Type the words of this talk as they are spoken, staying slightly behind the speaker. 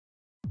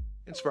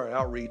Inspire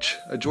Outreach,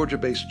 a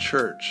Georgia-based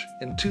church,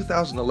 in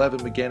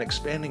 2011 began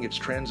expanding its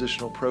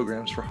transitional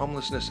programs for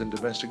homelessness and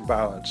domestic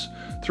violence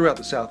throughout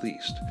the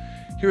Southeast.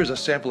 Here is a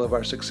sample of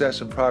our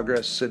success and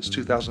progress since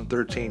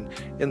 2013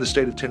 in the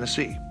state of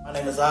Tennessee. My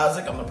name is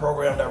Isaac. I'm the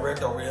program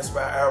director over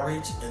Inspire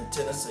Outreach in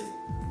Tennessee.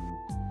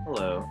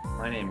 Hello,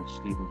 my name is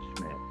Stephen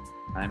Schmidt.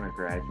 I'm a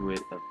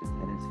graduate of the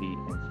Tennessee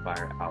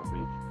Inspire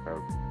Outreach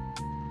program.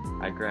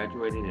 I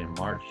graduated in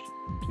March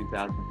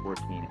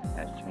 2014 and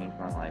has changed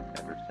my life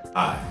ever since.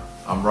 Hi,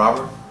 I'm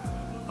Robert.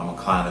 I'm a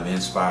client of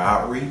Inspire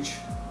Outreach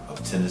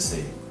of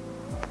Tennessee.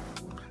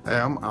 Hey,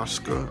 I'm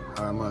Oscar.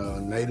 I'm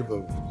a native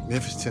of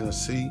Memphis,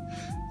 Tennessee,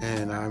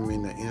 and I'm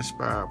in the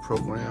Inspire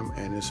program,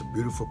 and it's a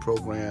beautiful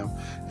program,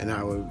 and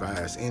I would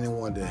advise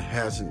anyone that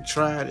hasn't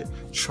tried it,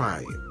 try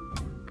it.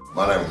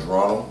 My name is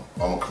Ronald.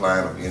 I'm a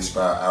client of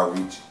Inspire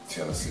Outreach,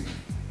 Tennessee.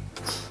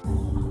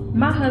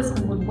 My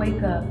husband would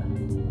wake up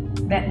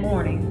that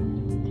morning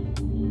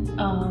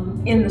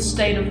in the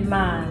state of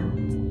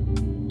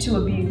mind to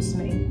abuse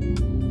me.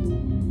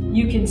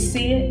 You can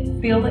see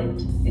it, feel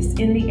it, it's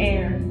in the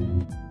air.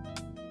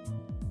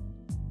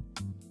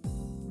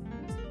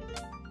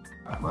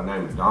 My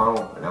name is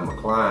Donald, and I'm a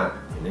client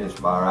in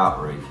Inspire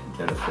Outreach in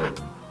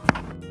Tennessee.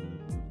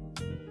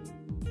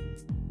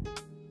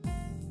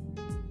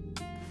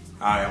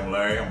 Hi, I'm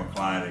Larry. I'm a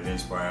client at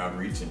Inspire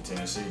Outreach in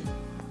Tennessee.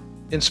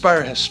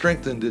 Inspire has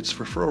strengthened its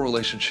referral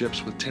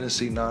relationships with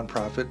Tennessee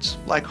nonprofits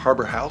like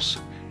Harbor House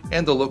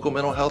and the local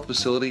mental health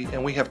facility,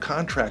 and we have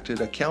contracted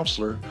a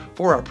counselor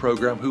for our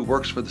program who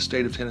works for the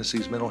state of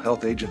Tennessee's mental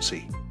health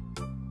agency.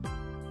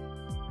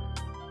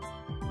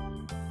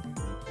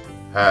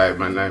 Hi,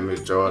 my name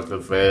is George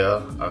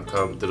Lavelle. I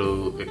come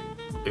through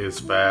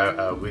Inspire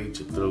Outreach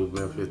through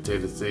Memphis,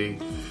 Tennessee,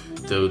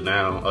 to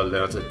now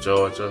Atlanta,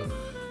 Georgia.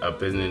 I've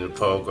been in the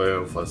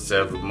program for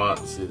several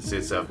months, and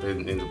since I've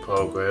been in the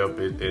program,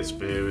 been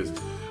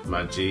experienced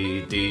my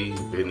GED,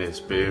 been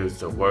experienced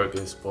the work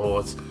in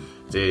sports,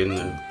 then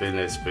been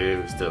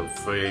experienced the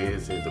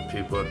friends and the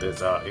people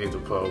that are in the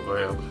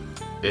program.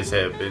 It's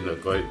has been a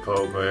great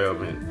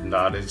program and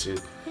knowledge,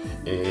 and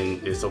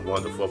it's a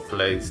wonderful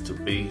place to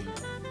be.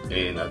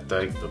 And I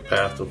thank the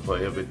pastor for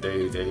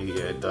everything that he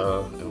had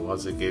done. And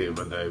once again,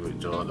 my name is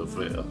George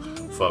Lavelle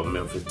from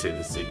Memphis,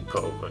 Tennessee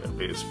program,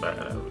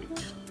 Inspire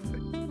Outreach.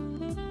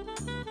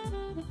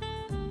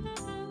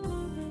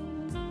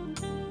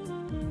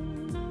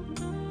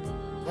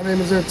 My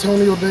name is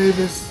Antonio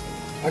Davis.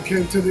 I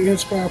came to the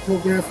Inspire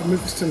program from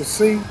Memphis,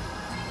 Tennessee.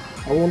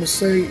 I want to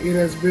say it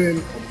has been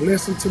a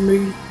blessing to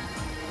me.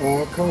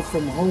 I come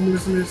from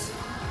homelessness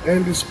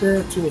and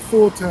despair to a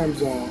full-time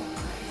job.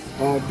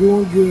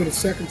 Doing good, a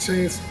second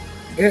chance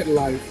at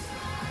life,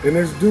 and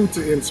it's due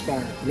to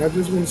Inspire. And I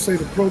just want to say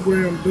the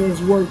program does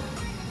work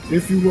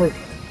if you work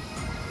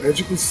it. As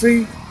you can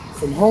see,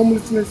 from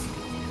homelessness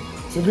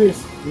to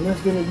this, in less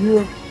than a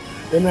year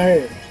and a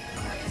half.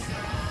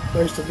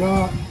 Thanks to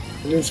God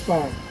and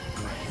Inspire.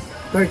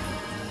 Thank you.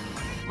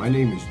 My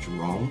name is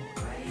Jerome.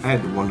 I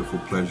had the wonderful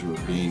pleasure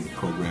of being the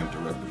program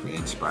director for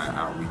Inspire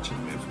Outreach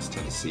in Memphis,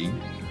 Tennessee,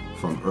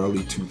 from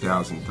early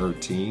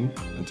 2013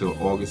 until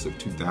August of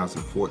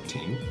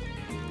 2014.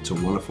 It's a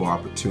wonderful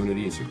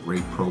opportunity. It's a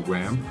great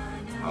program.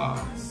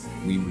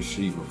 We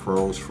receive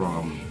referrals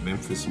from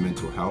Memphis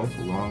Mental Health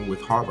along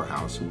with Harbor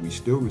House, who we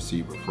still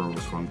receive referrals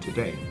from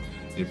today.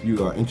 If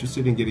you are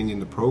interested in getting in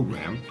the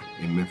program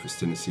in Memphis,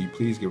 Tennessee,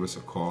 please give us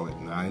a call at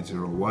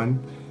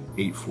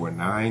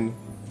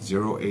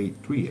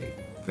 901-849-0838.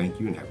 Thank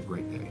you and have a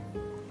great day.